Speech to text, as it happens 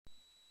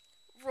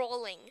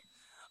rolling.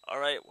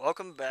 Alright,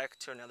 welcome back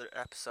to another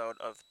episode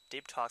of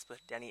Deep Talks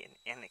with Danny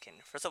and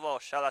Anakin. First of all,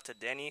 shout out to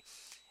Danny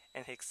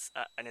and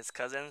his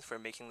cousins for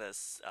making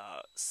this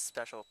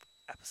special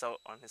episode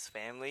on his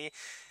family.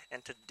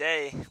 And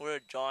today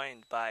we're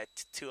joined by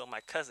two of my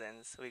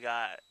cousins. We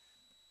got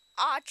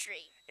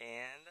Audrey.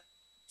 and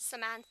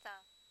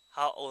Samantha.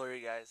 how old are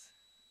you guys?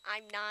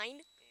 I'm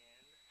 9.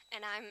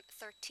 And And I'm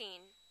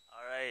 13.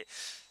 alright,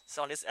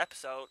 so on this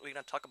episode we're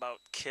gonna talk about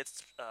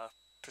kids'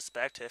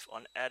 perspective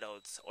on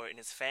adults or in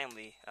his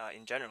family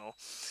in general.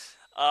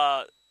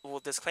 Well,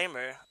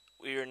 disclaimer: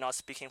 we are not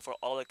speaking for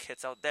all the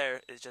kids out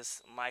there. It's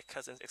just my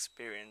cousin's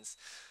experience.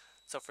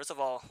 So first of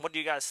all, what do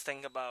you guys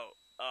think about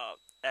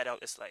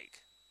adult is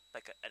like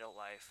an adult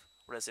life?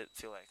 What does it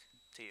feel like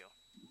to you?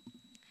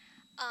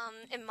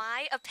 In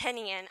my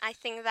opinion, I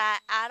think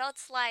that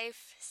adult's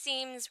life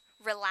seems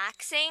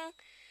relaxing.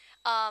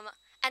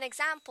 An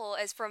example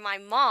is for my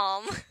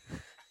mom.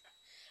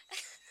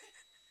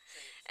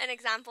 An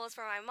example is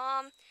for my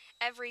mom.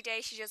 Every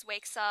day she just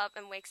wakes up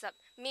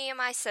me and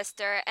my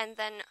sister, and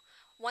then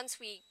once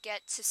we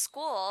get to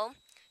school,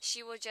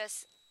 she will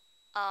just,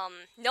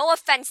 no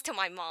offense to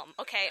my mom,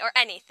 okay, or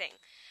anything.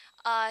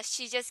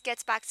 She just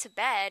gets back to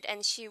bed,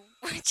 and she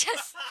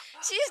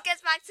she just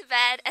gets back to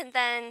bed, and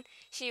then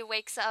she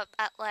wakes up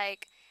at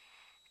like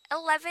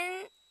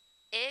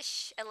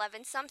 11-ish,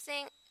 11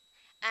 something,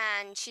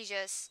 and she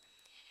just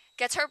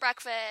gets her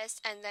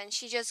breakfast, and then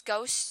she just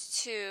goes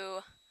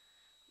to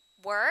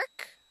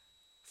work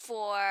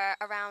for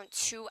around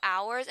 2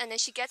 hours, and then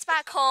she gets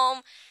back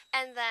home,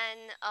 and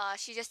then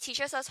she just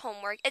teaches us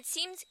homework. It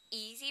seems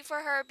easy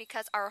for her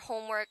because our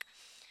homework,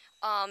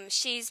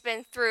 she's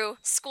been through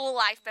school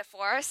life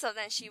before, so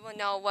then she will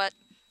know what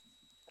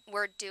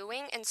we're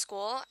doing in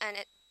school,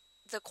 and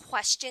the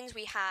questions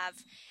we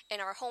have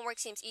in our homework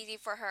seems easy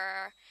for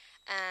her,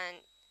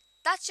 and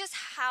that's just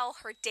how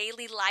her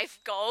daily life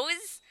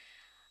goes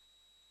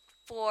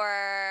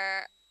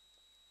for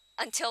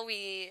until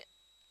we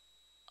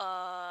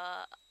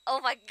oh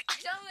my god, I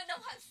don't even know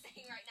what I'm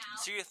saying right now.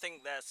 So you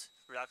think that's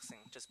relaxing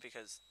just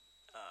because?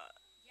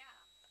 Yeah.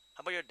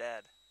 How about your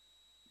dad?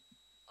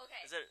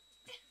 Okay. Is it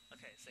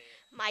okay? Say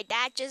it. My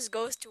dad just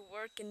goes to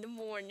work in the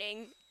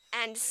morning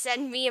and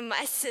send me and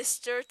my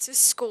sister to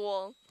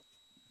school.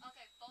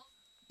 Okay.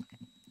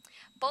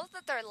 Both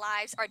of their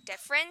lives are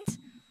different.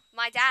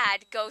 My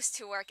dad goes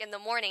to work in the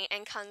morning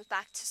and comes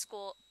back to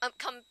school.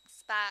 Comes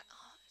back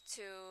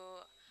to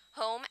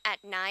home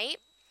at night.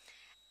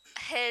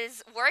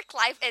 His work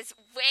life is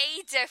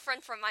way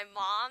different from my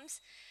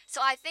mom's. So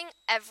I think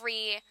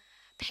every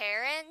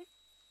parent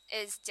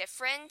is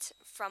different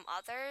from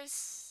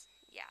others.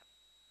 Yeah.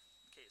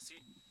 Okay,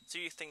 so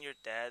you think your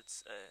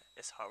dad's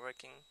is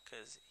hardworking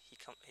because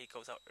he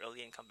goes out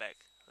early and come back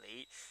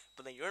late,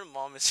 but then your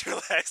mom is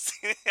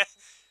relaxing.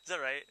 Is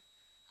that right?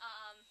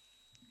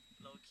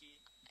 Low key.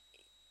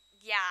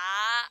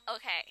 Yeah.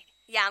 Okay.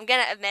 Yeah, I'm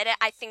gonna admit it.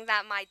 I think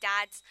that my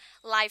dad's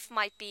life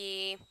might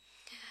be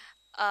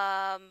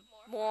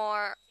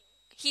more.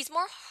 He's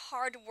more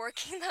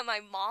hardworking than my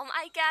mom,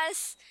 I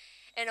guess,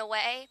 in a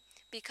way,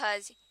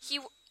 because he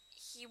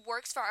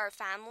works for our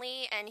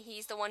family and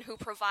he's the one who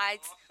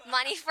provides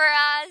money for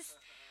us.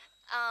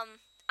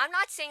 I'm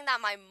not saying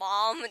that my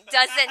mom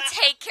doesn't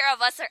take care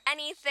of us or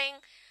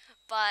anything,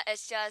 but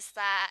it's just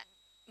that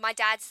my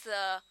dad's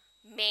the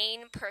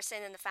main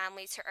person in the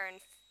family to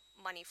earn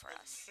money for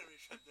us.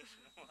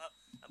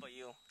 How about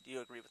you? Do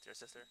you agree with your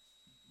sister?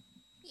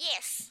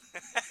 Yes.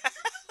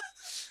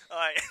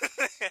 Alright.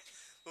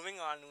 Moving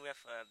on, we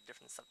have a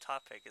different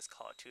subtopic. It's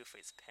called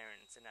Two-Faced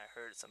Parents, and I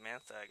heard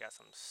Samantha got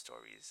some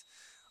stories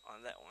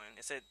on that one.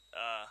 Is it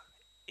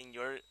in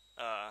your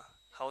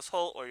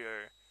household or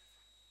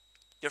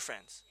your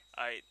friends?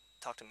 Alright,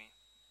 talk to me.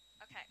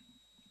 Okay.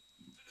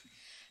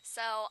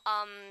 So,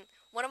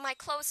 one of my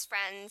close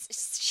friends,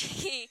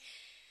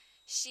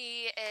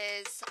 she's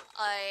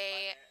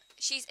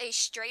a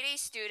straight A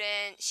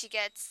student. She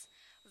gets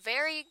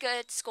very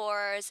good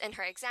scores in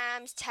her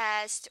exams,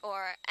 tests,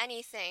 or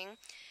anything.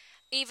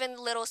 Even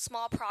little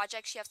small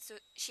projects,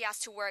 she has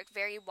to work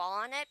very well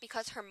on it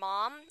because her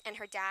mom and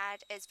her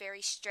dad is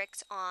very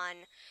strict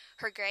on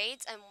her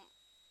grades, and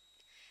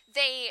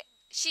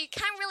she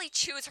can't really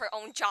choose her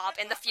own job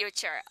in the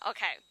future.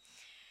 Okay.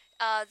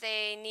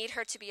 They need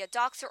her to be a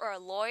doctor or a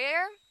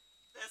lawyer.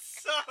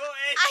 That's so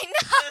Asian. I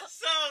know. That's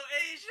so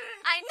Asian.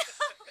 I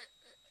know.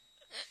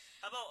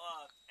 How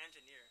about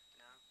engineer?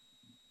 No.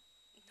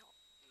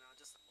 No,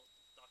 just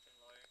doctor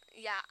and lawyer.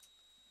 Yeah.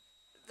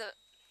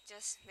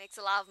 Just makes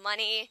a lot of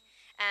money,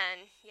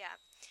 and yeah.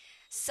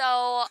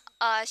 So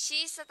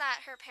she said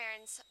that her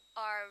parents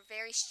are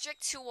very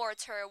strict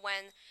towards her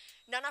when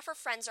none of her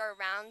friends are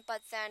around,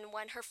 but then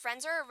when her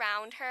friends are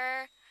around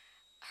her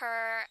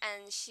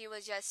and she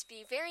would just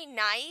be very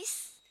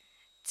nice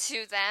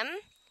to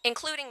them,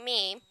 including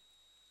me.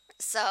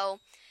 So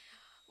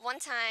one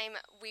time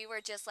we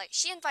were just like,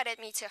 she invited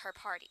me to her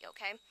party,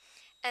 okay?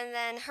 And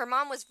then her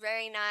mom was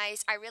very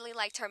nice. I really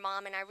liked her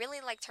mom and I really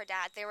liked her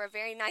dad. They were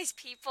very nice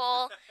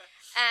people.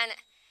 And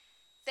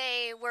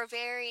they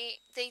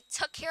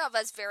took care of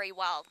us very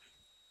well.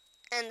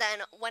 And then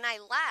when I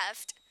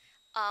left,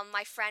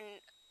 my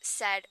friend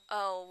said,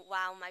 "Oh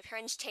wow, my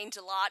parents changed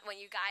a lot when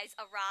you guys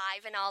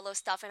arrive and all those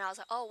stuff." And I was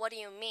like, "Oh, what do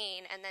you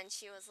mean?" And then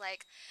she was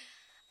like,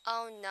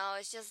 "Oh no,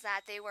 it's just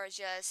that they were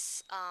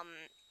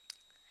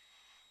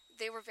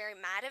very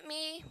mad at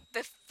me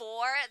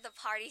before the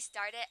party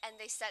started, and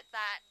they said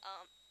that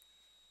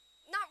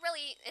not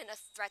really in a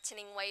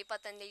threatening way,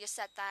 but then they just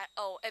said that,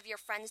 oh, if your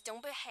friends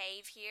don't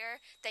behave here,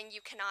 then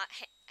you cannot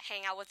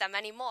hang out with them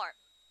anymore."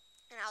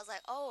 And I was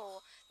like,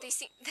 "Oh, they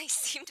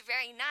seemed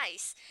very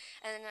nice."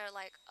 And then they're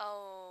like,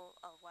 "Oh,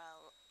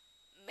 well,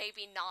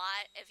 maybe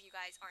not if you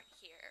guys aren't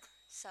here."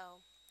 So,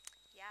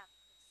 yeah.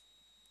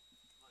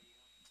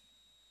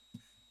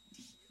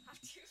 Have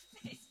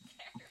two-faced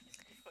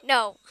parents.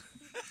 No,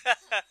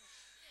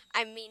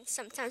 I mean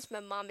sometimes my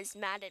mom is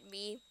mad at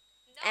me,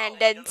 No, and you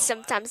then don't know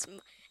sometimes,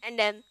 and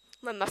then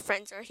when my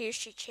friends are here,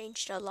 she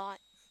changed a lot.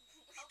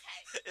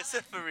 Okay. Is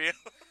it for real?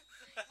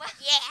 Well,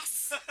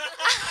 yes.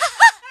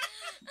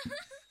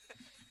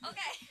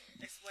 Okay.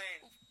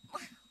 Explain.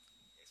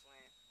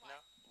 Explain. No?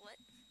 What?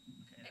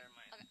 Okay, never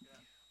mind. Okay.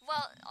 Yeah.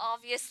 Well,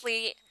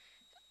 obviously,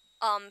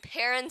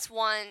 parents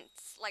want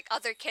like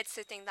other kids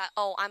to think that,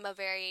 oh, I'm a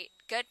very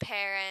good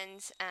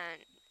parent,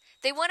 and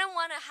they wouldn't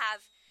want to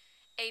have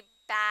a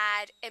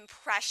bad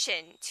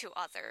impression to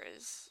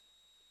others.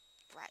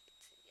 Right.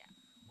 Yeah.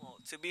 Well,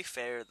 to be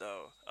fair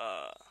though,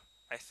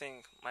 I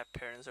think my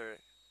parents are,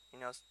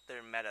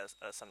 they're mad at us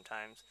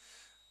sometimes,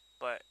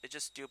 but it's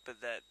just stupid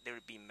that they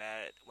would be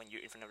mad when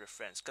you're in front of your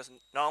friends. Because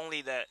not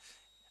only that,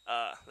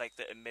 like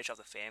the image of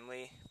the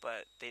family,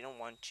 but they don't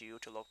want you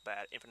to look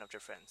bad in front of your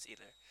friends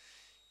either.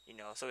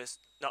 So it's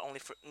not only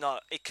for no,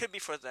 it could be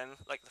for them,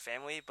 like the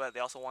family, but they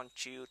also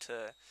want you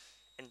to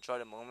enjoy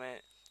the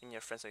moment and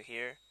your friends are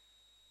here,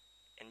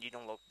 and you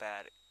don't look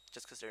bad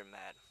just because they're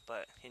mad.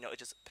 But it's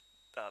just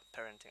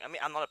parenting. I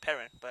mean, I'm not a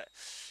parent, but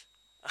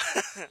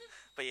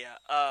but yeah.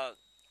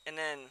 And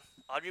then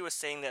Audrey was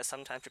saying that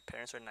sometimes your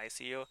parents are nice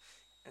to you,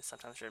 and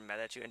sometimes they're mad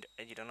at you, and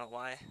you don't know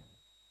why,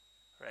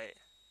 right?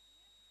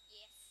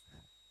 Yes.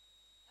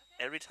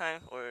 Every time,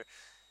 or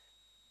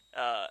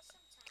uh,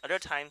 are there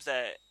times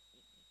that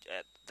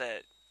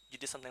you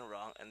did something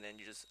wrong, and then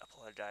you just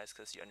apologize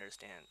because you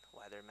understand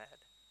why they're mad?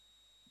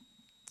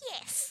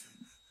 Yes.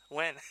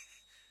 When?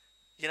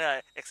 You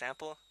know,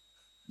 example?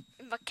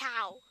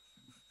 Macau.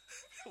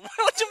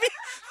 What do you mean?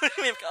 What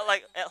do you mean?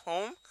 Like at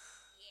home?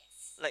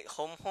 Yes. Like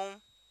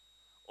home?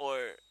 Or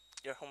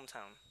your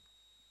hometown?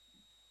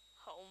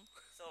 Home.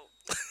 So,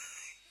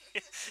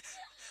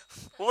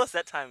 what was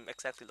that time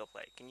exactly look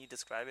like? Can you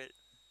describe it?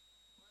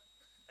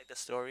 Like the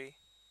story?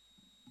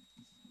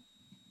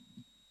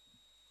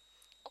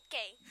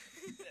 Okay.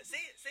 Say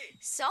it.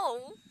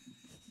 So,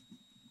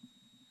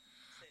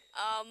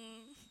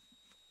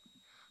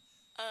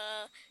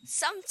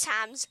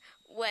 sometimes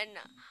when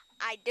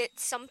I did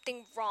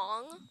something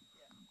wrong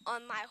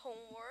on my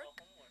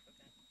homework,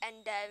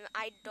 and then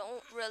I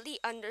don't really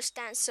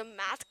understand some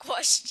math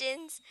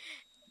questions,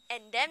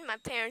 and then my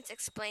parents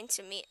explain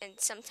to me, and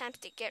sometimes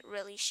they get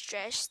really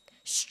stressed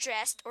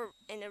or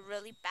in a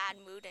really bad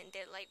mood, and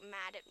they're like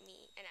mad at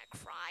me, and I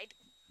cried.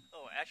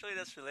 Oh, actually,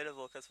 that's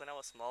relatable because when I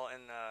was small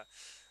in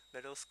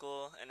middle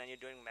school, and then you're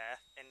doing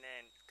math, and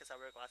then because I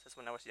wear glasses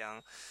when I was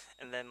young,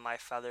 and then my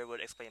father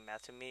would explain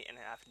math to me, and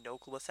I have no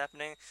clue what's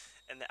happening,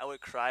 and then I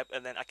would cry,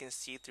 and then I can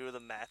see through the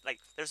math. Like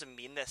there's a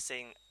meme that's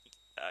saying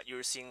you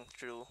were seeing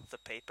through the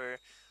paper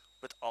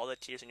with all the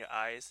tears in your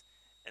eyes,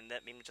 and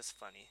that meme is just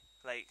funny.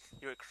 Like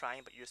you were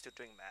crying, but you're still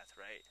doing math,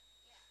 right?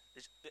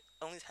 It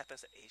only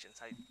happens to Asians,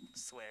 I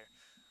swear.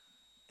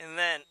 And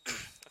then,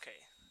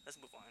 okay, let's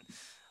move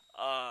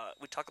on.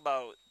 We talk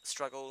about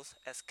struggles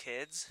as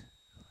kids.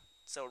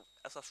 So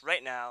as of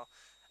right now,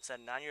 as a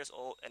 9 years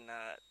old and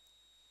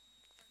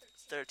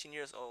 13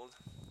 years old,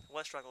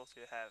 what struggles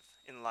do you have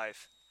in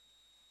life?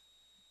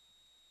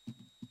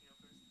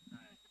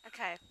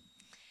 Okay.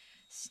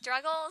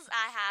 Struggles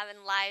I have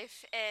in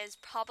life is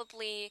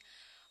probably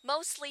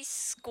mostly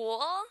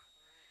school.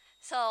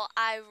 So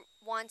I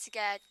want to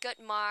get good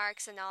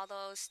marks and all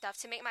those stuff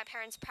to make my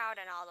parents proud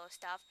and all those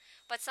stuff.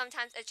 But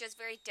sometimes it's just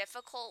very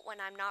difficult when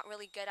I'm not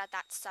really good at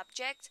that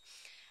subject,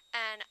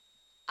 and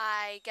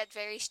I get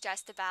very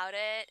stressed about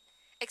it,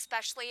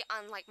 especially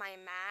on like my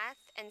math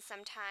and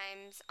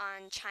sometimes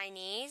on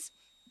Chinese.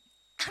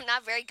 I'm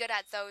not very good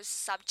at those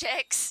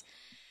subjects.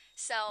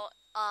 So,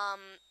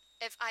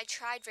 if I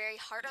tried very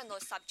hard on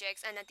those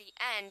subjects and at the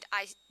end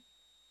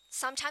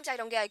sometimes I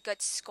don't get a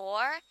good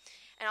score,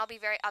 and I'll be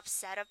very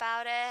upset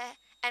about it.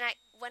 And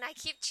when I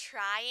keep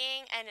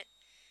trying and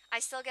I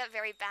still get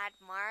very bad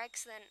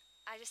marks, then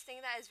I just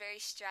think that is very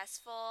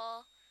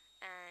stressful.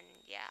 And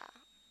yeah,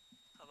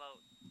 How about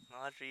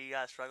Audrey? You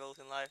got struggles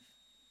in life?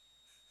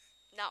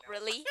 not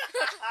really.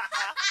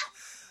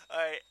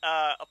 Alright,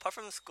 apart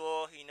from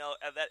school,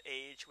 at that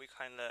age,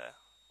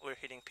 we're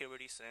hitting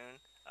puberty soon.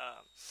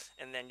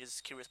 And then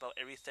just curious about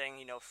everything,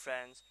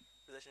 friends,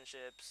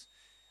 relationships,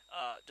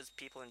 just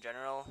people in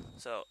general.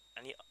 So,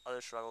 any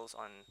other struggles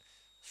on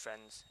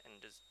friends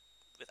and just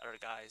with other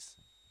guys?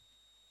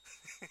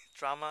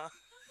 Drama?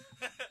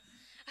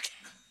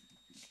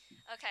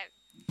 Okay.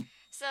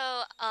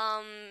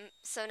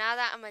 So now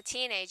that I'm a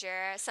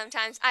teenager,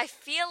 sometimes I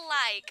feel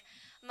like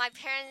my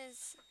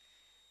parents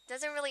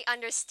doesn't really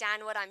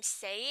understand what I'm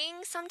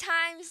saying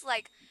sometimes.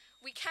 Like,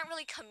 we can't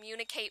really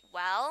communicate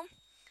well.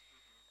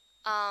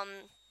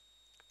 Um,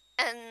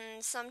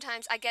 and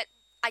sometimes I get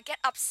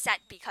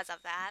upset because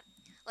of that.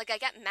 Like, I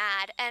get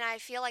mad, and I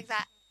feel like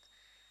that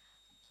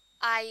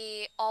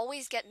I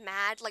always get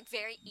mad like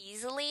very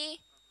easily,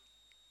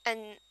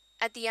 and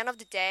at the end of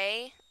the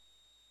day,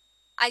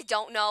 I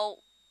don't know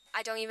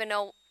I don't even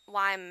know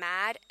why I'm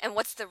mad and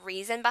what's the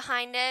reason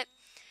behind it.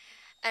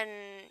 And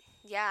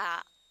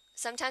yeah,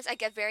 sometimes I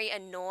get very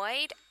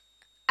annoyed.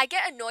 I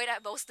get annoyed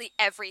at mostly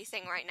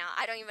everything right now.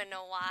 I don't even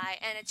know why,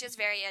 and it's just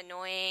very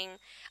annoying.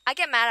 I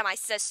get mad at my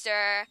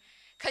sister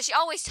because she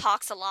always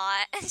talks a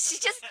lot, and she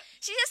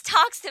just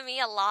talks to me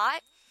a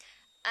lot.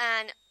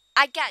 And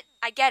I get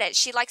it.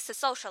 She likes to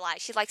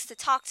socialize. She likes to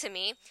talk to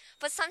me,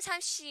 but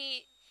sometimes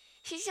she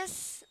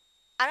just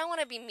I don't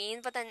want to be mean,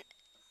 but then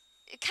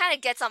it kind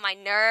of gets on my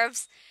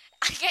nerves.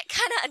 I get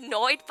kind of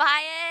annoyed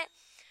by it,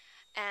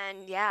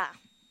 and yeah.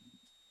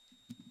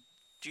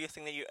 Do you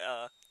think that you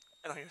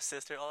annoy your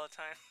sister all the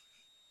time?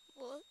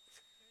 Well,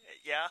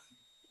 Yeah.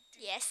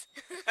 yes.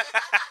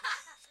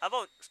 How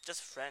about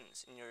just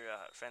friends in your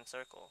friend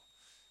circle?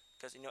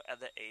 Because at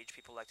that age,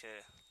 people like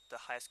the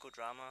high school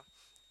drama,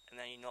 and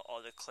then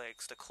all the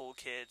cliques, the cool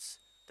kids,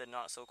 the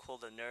not so cool,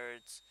 the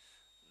nerds,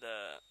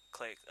 the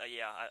clique.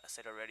 Yeah, I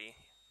said already.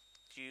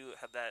 Do you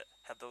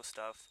have those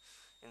stuff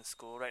in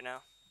school right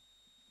now?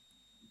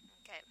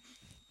 Okay.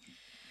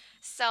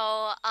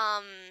 So,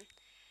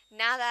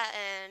 now that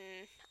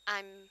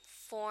I'm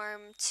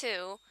Form 2,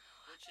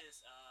 Which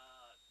is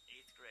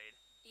 8th grade.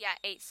 yeah,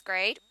 8th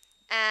grade,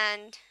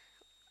 and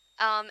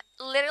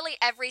literally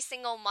every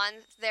single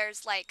month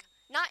there's like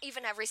not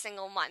even every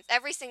single month,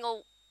 every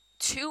single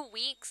 2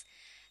 weeks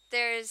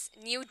there's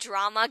new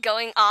drama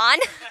going on.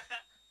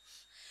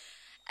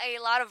 A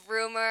lot of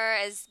rumor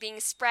is being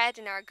spread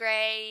in our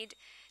grade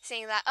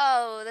saying that,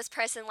 oh, this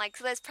person likes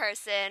this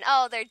person,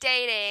 oh, they're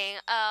dating,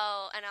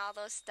 oh, and all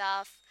those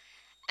stuff.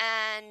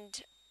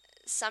 And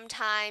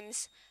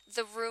sometimes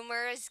the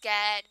rumors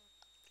get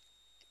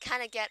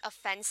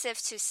offensive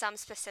to some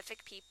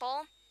specific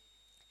people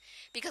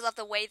because of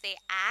the way they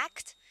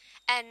act.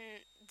 And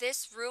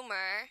this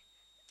rumor,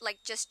 like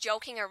just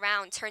joking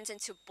around, turns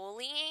into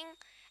bullying.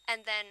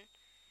 And then,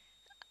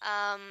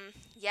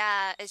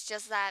 yeah, it's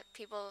just that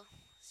people,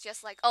 it's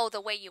just like, oh,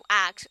 the way you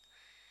act.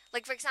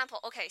 Like, for example,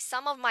 okay,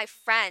 some of my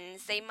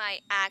friends, they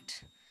might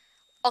act,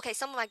 okay,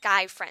 some of my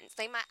guy friends,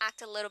 they might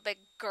act a little bit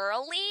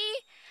girly.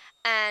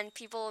 And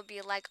people will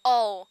be like,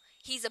 oh,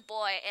 he's a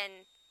boy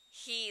and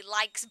he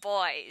likes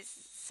boys.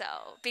 So,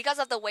 because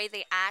of the way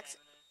they act,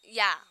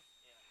 yeah.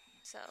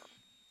 So,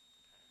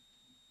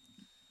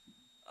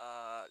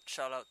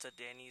 Shout out to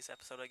Danny's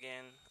episode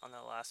again. On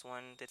the last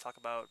one, they talk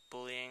about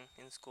bullying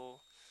in school.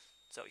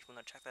 So if you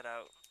want to check that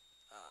out,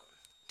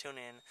 tune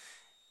in.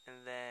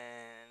 And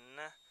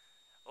then,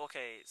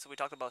 okay, so we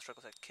talked about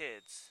struggles as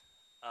kids.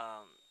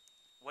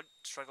 What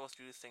struggles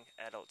do you think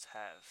adults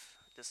have?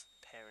 Just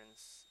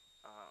parents,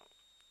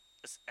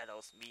 just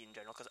adults, me in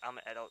general, because I'm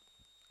an adult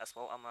as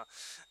well.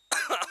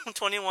 I'm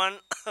 21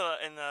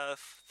 in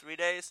 3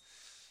 days.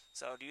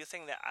 So do you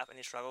think that I have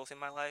any struggles in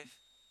my life?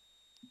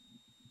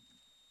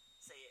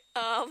 Say it.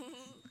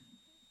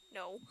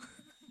 no.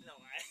 No,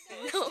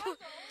 I. No.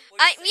 What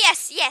do you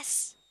think?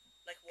 Yes.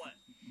 Like what?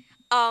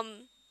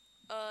 Um,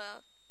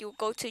 you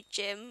go to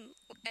gym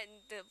and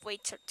the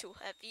weights are too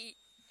heavy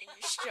and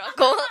you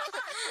struggle.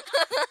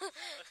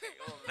 Okay,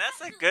 well,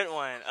 that's a good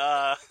one.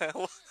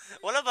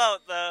 What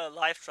about the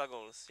life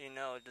struggles?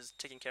 Just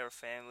taking care of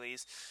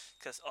families.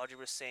 Because Audrey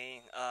was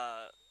saying,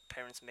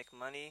 parents make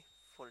money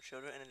for the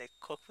children and then they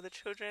cook for the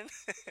children.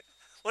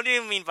 What do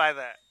you mean by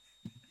that?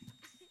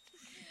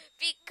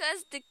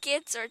 Because the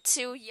kids are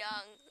too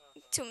young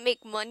to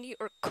make money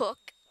or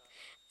cook.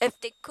 If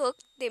they cook,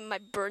 they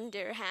might burn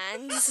their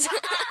hands.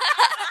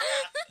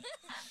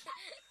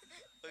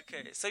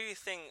 Okay, so you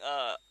think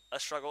a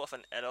struggle of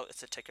an adult is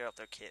to take care of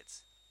their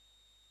kids,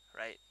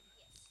 right?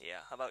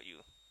 Yeah. How about you,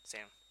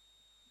 Sam?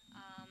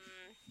 um,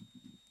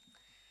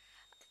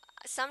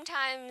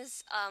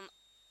 Sometimes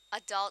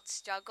adult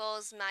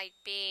struggles might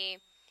be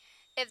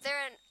if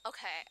they're in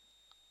okay,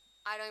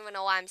 I don't even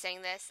know why I'm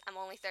saying this. I'm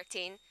only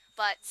 13,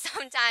 but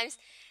sometimes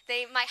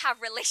they might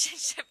have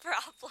relationship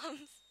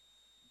problems.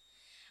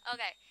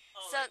 Okay.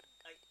 Oh, So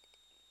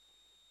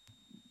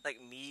like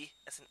me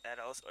as an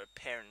adult or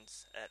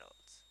parents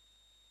adults.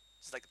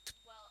 It's like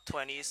well,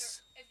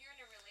 20s. if you're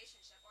in a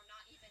relationship or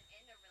not even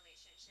in a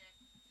relationship.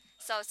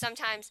 So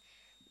sometimes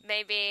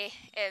maybe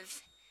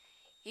if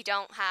you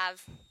don't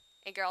have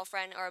a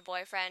girlfriend or a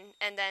boyfriend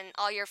and then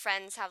all your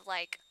friends have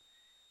like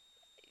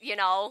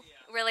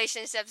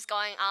relationships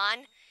going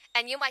on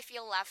and you might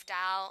feel left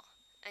out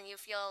and you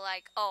feel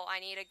like, "Oh, I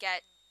need to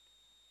get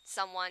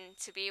someone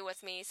to be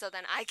with me so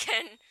then I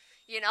can,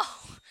 you know,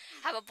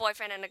 have a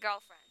boyfriend and a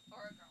girlfriend or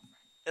a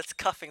girlfriend." It's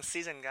cuffing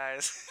season,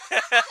 guys.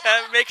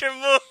 Make her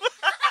move.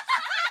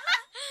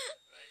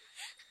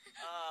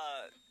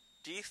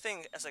 Do you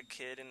think as a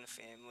kid in the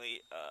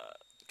family,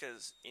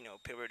 because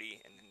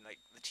puberty and then, like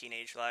the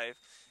teenage life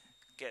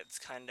gets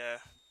kind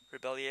of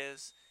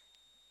rebellious,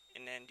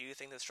 and then do you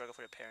think the struggle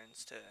for the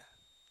parents to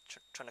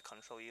trying to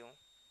control you,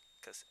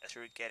 because as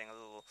you're getting a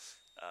little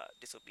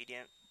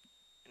disobedient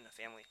in the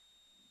family?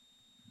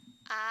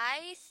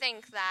 I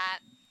think that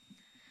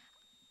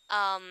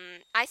I'm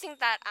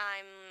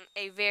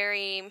a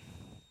very,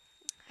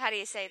 how do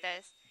you say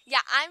this?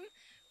 Yeah, I'm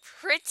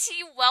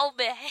pretty well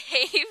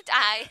behaved.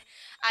 I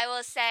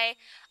will say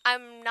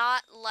I'm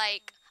not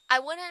like I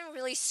wouldn't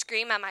really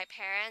scream at my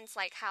parents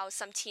like how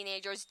some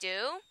teenagers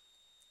do.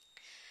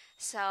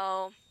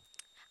 So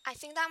I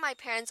think that my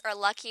parents are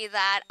lucky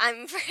that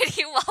I'm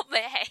pretty well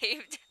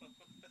behaved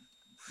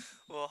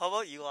Well, how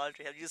about you,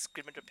 Audrey? Have you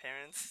screamed at your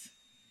parents?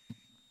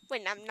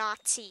 when I'm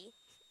naughty.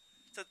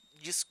 So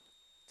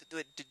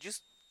did you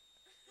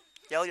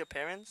yell at your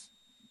parents?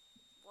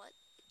 What?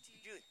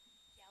 Did you?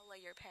 Yell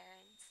at your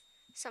parents?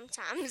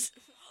 Sometimes.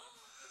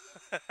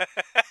 Okay.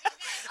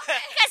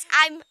 Because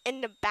I'm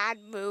in a bad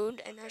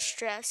mood and I'm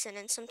stressed, and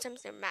then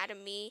sometimes they're mad at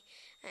me,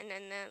 and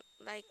then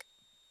like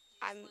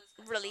I'm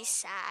really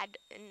sad,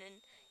 and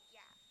then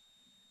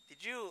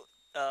Did you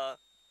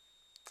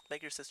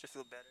make your sister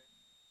feel better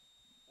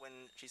when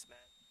she's mad?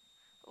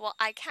 well,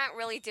 I can't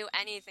really do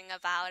anything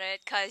about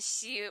it because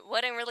she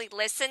wouldn't really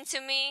listen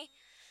to me.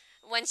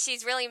 When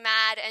she's really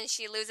mad and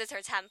she loses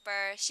her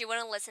temper, she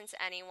wouldn't listen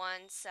to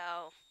anyone.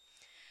 So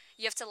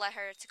you have to let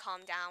her to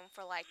calm down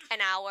for like an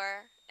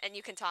hour, and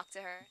you can talk to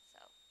her. So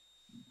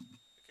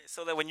Okay,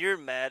 so that when you're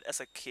mad as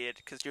a kid,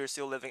 because you're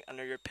still living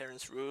under your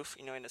parents' roof,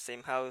 in the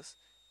same house,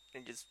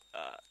 and just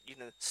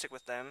stick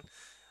with them,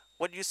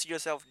 what do you see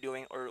yourself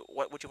doing, or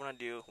what would you want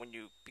to do when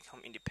you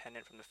become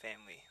independent from the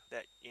family?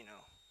 That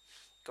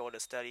go to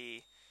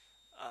study,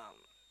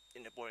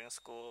 in the boarding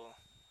school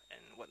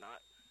and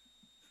whatnot.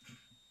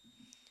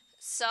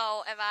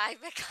 so if I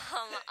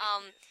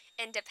become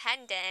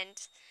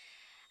independent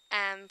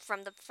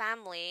from the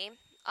family,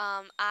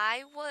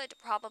 I would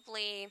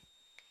probably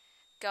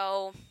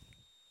go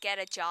get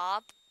a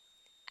job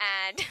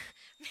and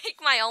make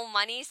my own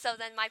money, so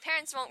then my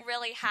parents won't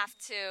really have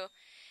to,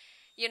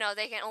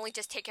 they can only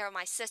just take care of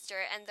my sister,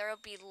 and there will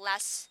be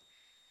less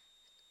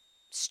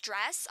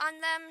stress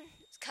on them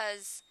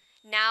because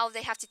now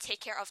they have to take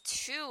care of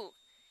two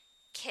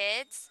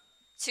kids,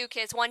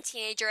 one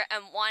teenager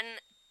and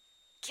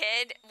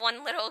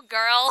one little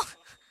girl.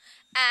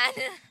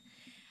 And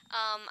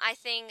I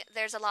think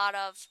there's a lot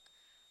of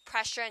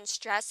pressure and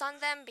stress on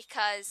them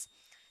because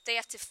they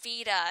have to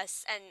feed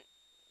us and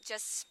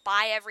just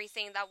buy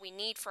everything that we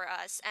need for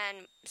us.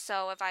 And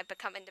so if I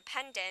become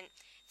independent,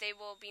 they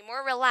will be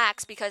more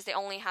relaxed because they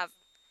only have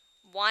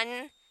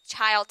one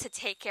child to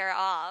take care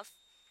of,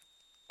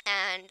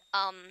 and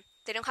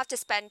they don't have to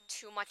spend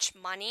too much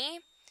money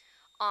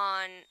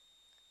on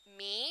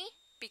me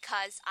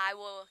because I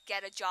will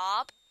get a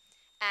job.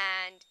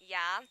 And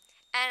yeah,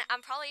 and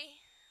I'm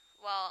probably,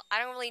 well, I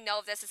don't really know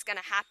if this is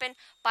gonna happen,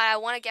 but I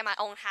want to get my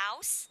own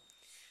house,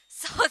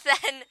 so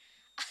then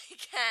I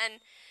can,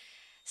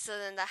 so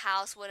then the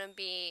house wouldn't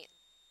be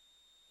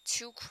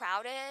too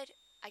crowded,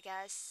 I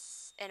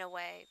guess, in a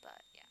way.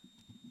 But yeah.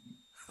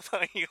 How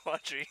about you,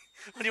 Audrey?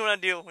 What do you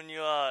want to do when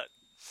you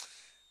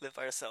live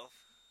by yourself?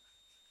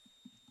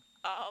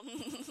 I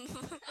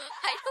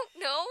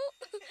don't know.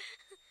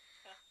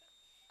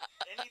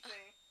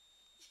 Anything.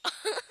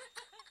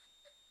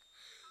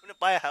 Want to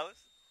buy a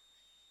house?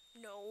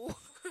 No.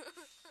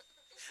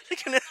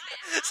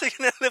 So you're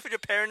gonna live with your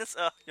parents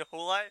your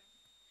whole life?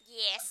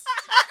 Yes.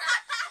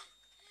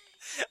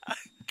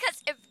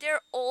 Because if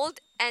they're old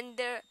and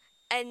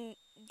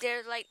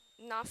they're like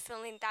not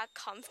feeling that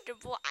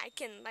comfortable, I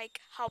can like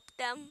help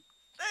them.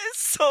 That is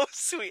so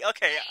sweet.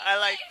 Okay, I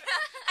like.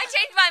 I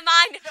changed my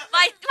mind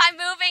by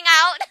moving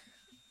out.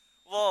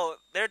 Well,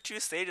 there are two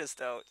stages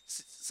though.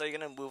 So you're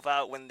gonna move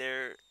out when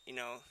they're, I don't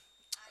know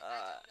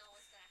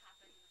what's gonna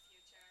happen in the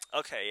future.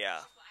 Okay, yeah.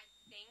 That's what I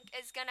think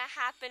is gonna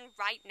happen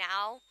right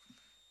now,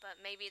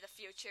 but maybe the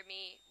future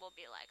me will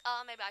be like,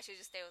 oh, maybe I should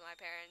just stay with my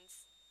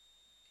parents.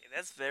 Okay,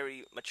 that's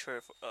very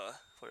mature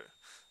for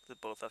the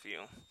both of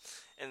you.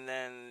 And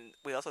then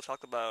we also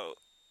talked about,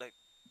 like,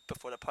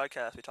 before the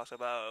podcast, we talked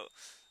about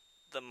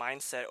the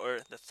mindset or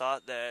the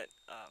thought that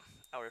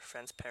our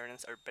friends'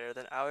 parents are better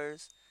than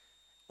ours.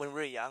 When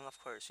we're young, of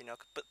course,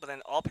 but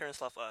then all parents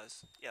love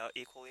us,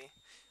 equally,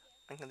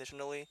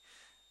 unconditionally.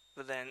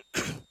 But then,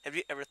 have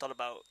you ever thought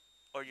about,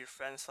 or your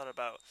friends thought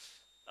about,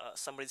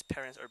 somebody's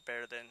parents are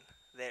better than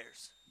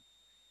theirs?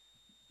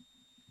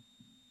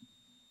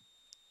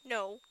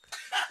 No.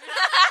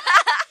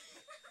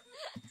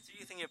 So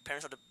you think your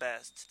parents are the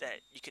best that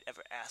you could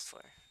ever ask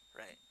for,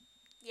 right?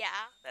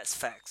 Yeah. That's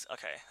facts.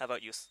 Okay, how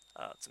about you,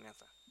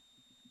 Samantha?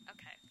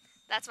 Okay.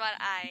 That's what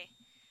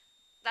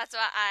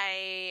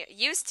I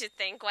used to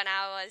think when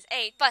I was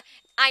 8. But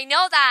I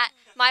know that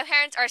my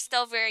parents are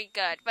still very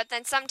good. But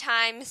then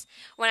sometimes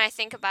when I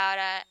think about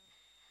it,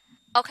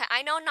 okay,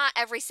 I know not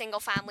every single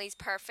family is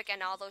perfect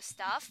and all those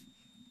stuff,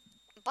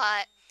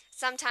 but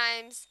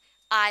sometimes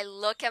I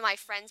look at my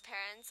friends'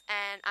 parents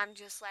and I'm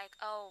just like,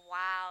 oh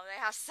wow, they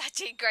have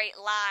such a great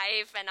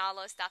life and all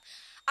those stuff.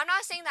 I'm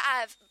not saying that I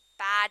have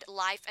bad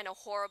life and a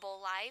horrible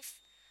life,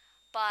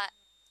 but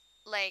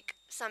like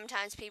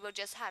sometimes people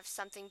just have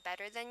something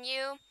better than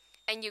you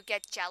and you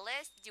get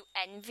jealous, you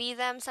envy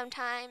them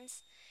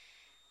sometimes.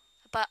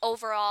 But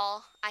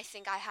overall, I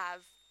think I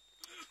have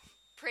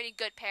pretty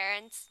good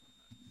parents.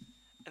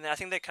 And then I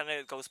think that kind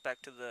of goes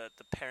back to the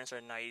parents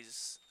are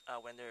nice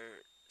when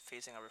they're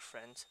facing our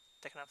friends,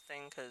 that kind of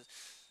thing. Because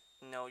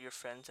your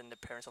friends and the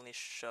parents only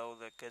show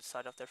the good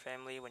side of their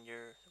family when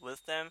you're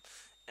with them,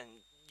 and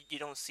you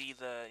don't see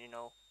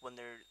when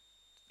they're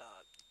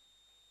uh,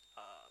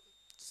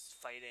 just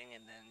fighting,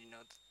 and then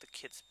the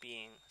kids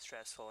being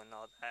stressful and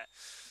all that.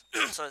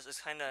 So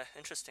it's kind of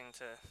interesting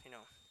to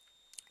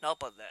know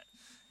about that.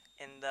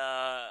 And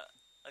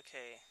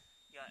okay,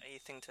 you got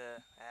anything to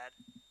add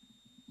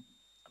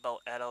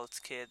about adults,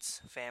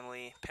 kids,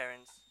 family,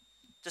 parents?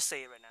 Just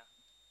say it right now.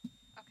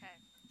 Okay.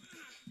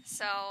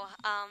 So,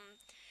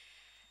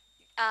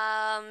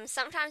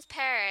 sometimes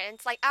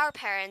parents, like our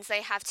parents,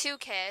 they have two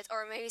kids,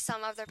 or maybe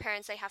some of their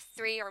parents, they have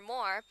three or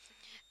more,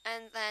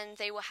 and then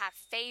they will have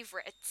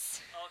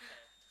favorites.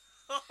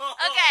 Okay.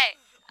 Okay.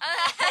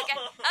 Okay.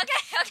 Okay.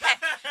 Okay.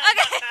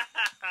 Okay.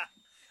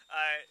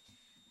 Alright.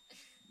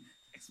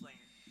 Explain.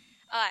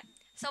 Alright.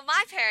 So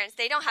my parents,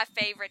 they don't have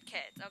favorite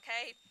kids,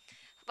 okay?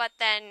 But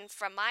then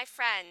from my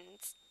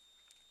friends,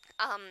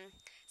 um,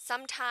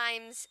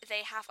 sometimes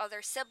they have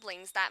other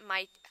siblings that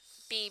might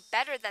be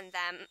better than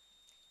them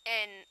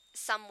in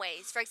some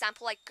ways. For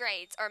example, like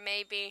grades, or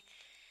maybe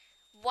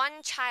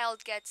one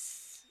child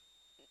gets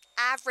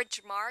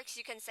average marks,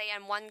 you can say,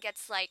 and one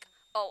gets like,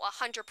 oh,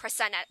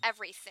 100% at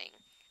everything.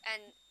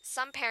 And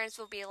some parents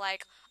will be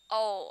like,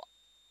 oh,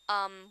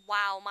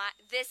 wow,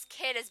 this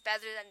kid is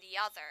better than the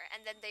other,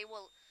 and then they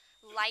will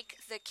like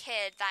the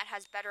kid that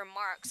has better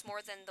marks more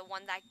than the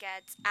one that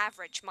gets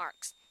average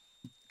marks.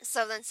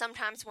 So then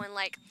sometimes when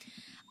like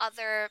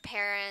other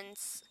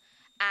parents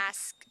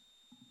ask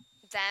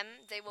them,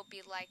 they will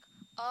be like,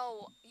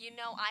 oh,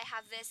 I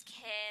have this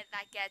kid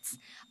that gets,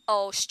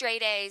 oh,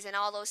 straight A's and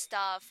all those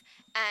stuff.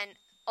 And,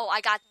 oh, I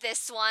got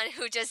this one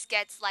who just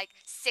gets like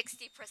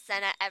 60%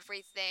 at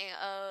everything.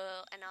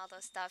 Oh, and all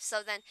those stuff.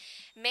 So then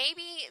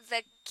maybe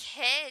the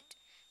kid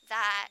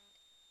that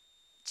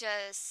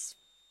just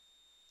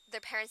their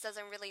parents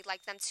doesn't really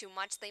like them too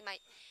much, they might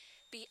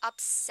be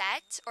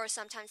upset, or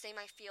sometimes they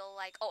might feel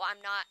like, oh,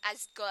 I'm not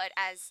as good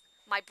as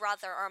my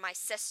brother or my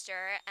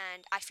sister,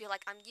 and I feel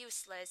like I'm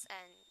useless.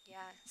 And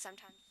yeah,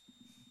 sometimes.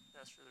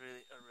 That's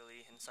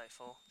really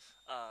insightful.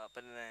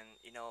 But then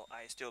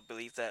I still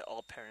believe that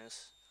all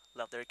parents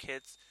love their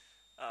kids,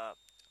 uh,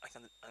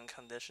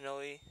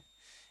 unconditionally.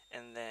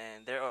 And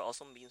then there are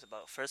also memes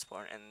about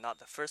firstborn and not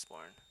the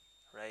firstborn,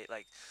 right?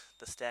 Like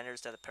the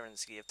standards that the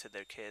parents give to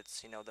their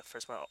kids. The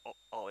firstborn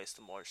always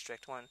the more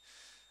strict one,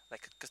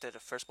 like because they're the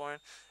firstborn.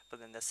 But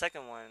then the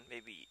second one,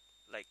 maybe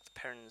like the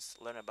parents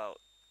learn about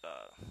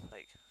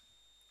like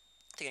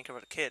taking care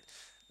of the kid.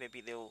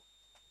 Maybe they'll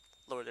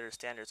lower their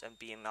standards and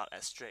being not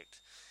as strict.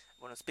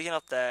 When speaking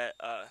of that,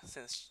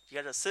 since you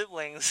guys are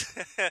siblings,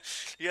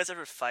 you guys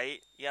ever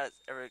fight? You guys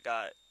ever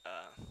got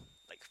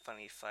like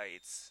funny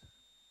fights,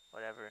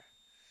 whatever?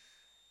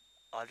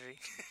 Audrey.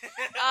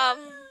 Um,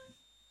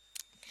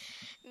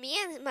 Me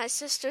and my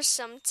sister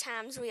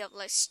sometimes we have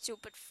like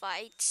stupid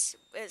fights.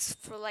 It's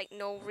for like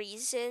no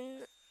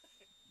reason,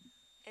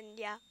 and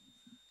yeah.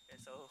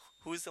 Okay, so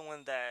who's the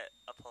one that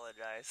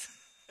apologized?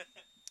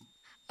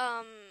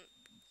 Um,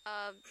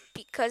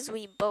 because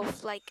we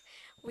both like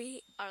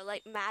we are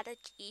like mad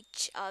at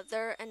each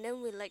other, and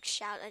then we like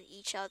shout at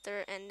each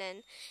other, and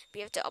then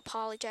we have to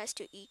apologize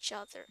to each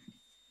other.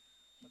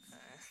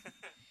 Okay.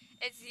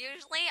 It's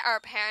usually our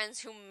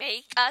parents who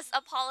make us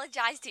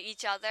apologize to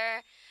each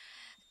other.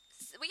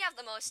 We have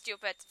the most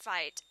stupid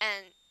fight,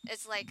 and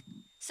it's like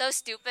so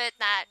stupid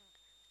that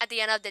at the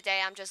end of the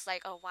day, I'm just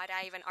like, oh, why did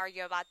I even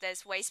argue about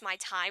this? Waste my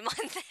time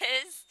on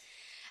this.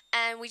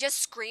 And we just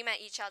scream at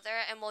each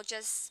other, and we'll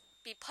just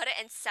be put it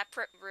in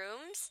separate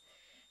rooms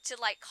to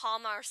like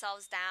calm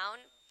ourselves down.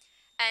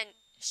 And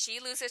she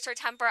loses her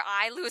temper,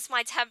 I lose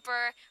my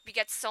temper. We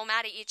get so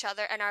mad at each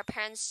other, and our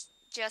parents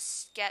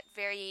just get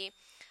very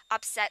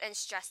upset and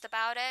stressed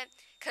about it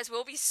because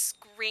we'll be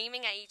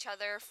screaming at each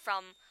other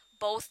from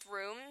both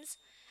rooms,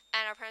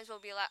 and our parents will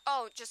be like,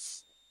 "Oh,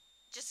 just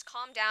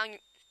calm down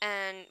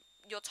and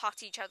you'll talk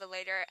to each other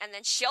later." And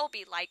then she'll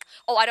be like,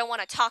 "Oh, I don't want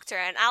to talk to her."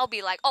 And I'll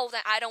be like, "Oh,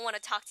 then I don't want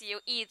to talk to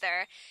you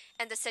either."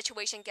 And the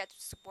situation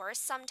gets worse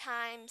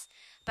sometimes,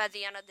 but at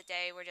the end of the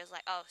day, we're just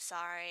like, "Oh,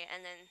 sorry."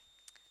 And then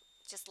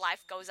just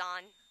life goes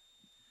on.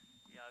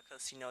 Yeah,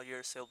 because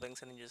you're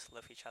siblings and you just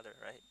love each other,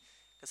 right?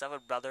 Because I have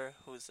a brother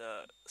who's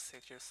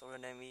 6 years older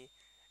than me,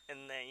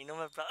 and then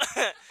my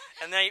brother,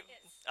 and then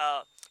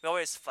we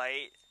always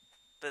fight,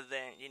 but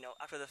then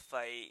after the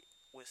fight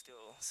we're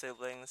still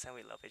siblings and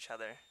we love each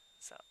other.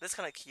 So that's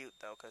kind of cute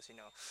though, because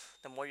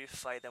the more you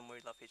fight, the more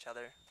you love each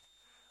other,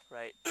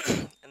 right?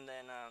 And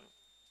then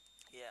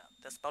yeah,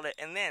 that's about it.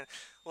 And then,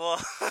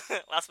 well,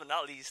 last but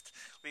not least,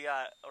 we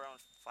got around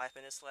 5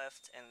 minutes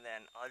left, and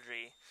then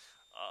Audrey,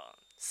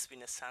 has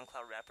been a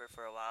SoundCloud rapper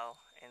for a while,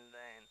 and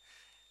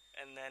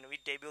then we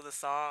debuted the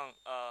song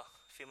a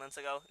few months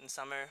ago in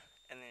summer,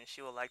 and then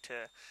she would like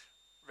to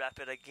rap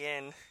it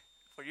again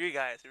for you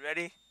guys. You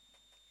ready?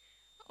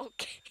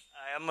 Okay.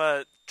 I'm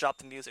gonna drop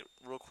the music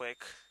real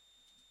quick.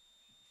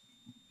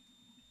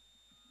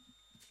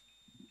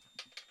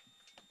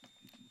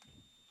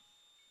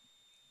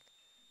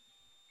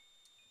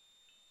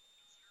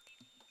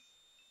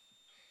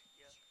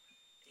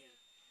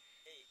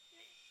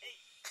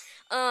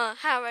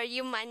 How are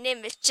you? My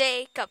name is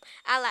Jacob.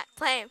 I like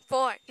playing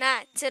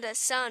Fortnite till the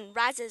sun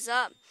rises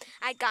up.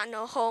 I got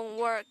no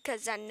homework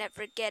 'cause I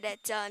never get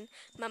it done.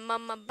 My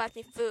mama buys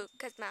me food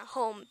 'cause my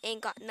home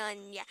ain't got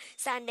none. Yeah,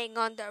 standing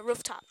on the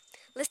rooftop,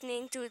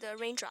 listening to the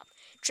raindrop,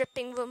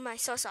 dripping with my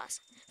soy sauce,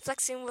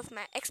 flexing with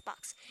my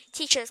Xbox.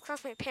 Teachers,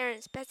 classmates,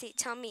 parents, Betsy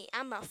tell me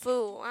I'm a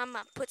fool.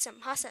 I'ma put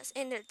some hot sauce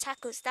in their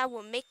tacos that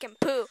will make 'em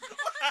poo.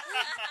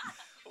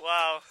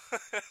 Wow,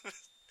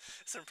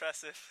 it's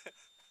impressive.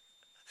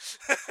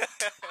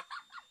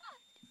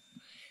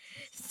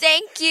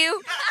 Thank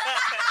you.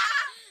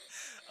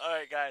 All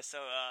right, guys. So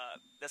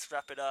let's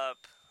wrap it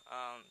up.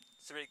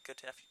 It's really good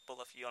to have both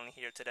of you on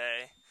here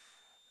today.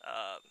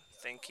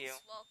 Thank you.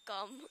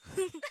 Welcome.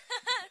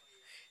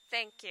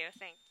 Thank you.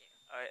 Thank you.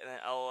 All right, and then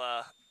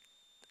I'll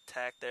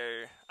tag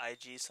their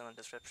IGs on the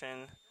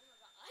description.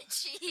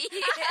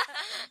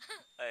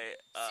 Alright,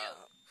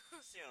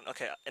 soon.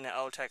 Okay, and then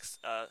I'll text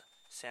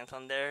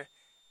Samson there,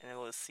 and then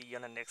we'll see you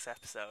on the next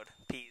episode.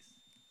 Peace.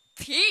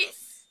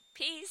 Peace.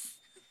 Peace.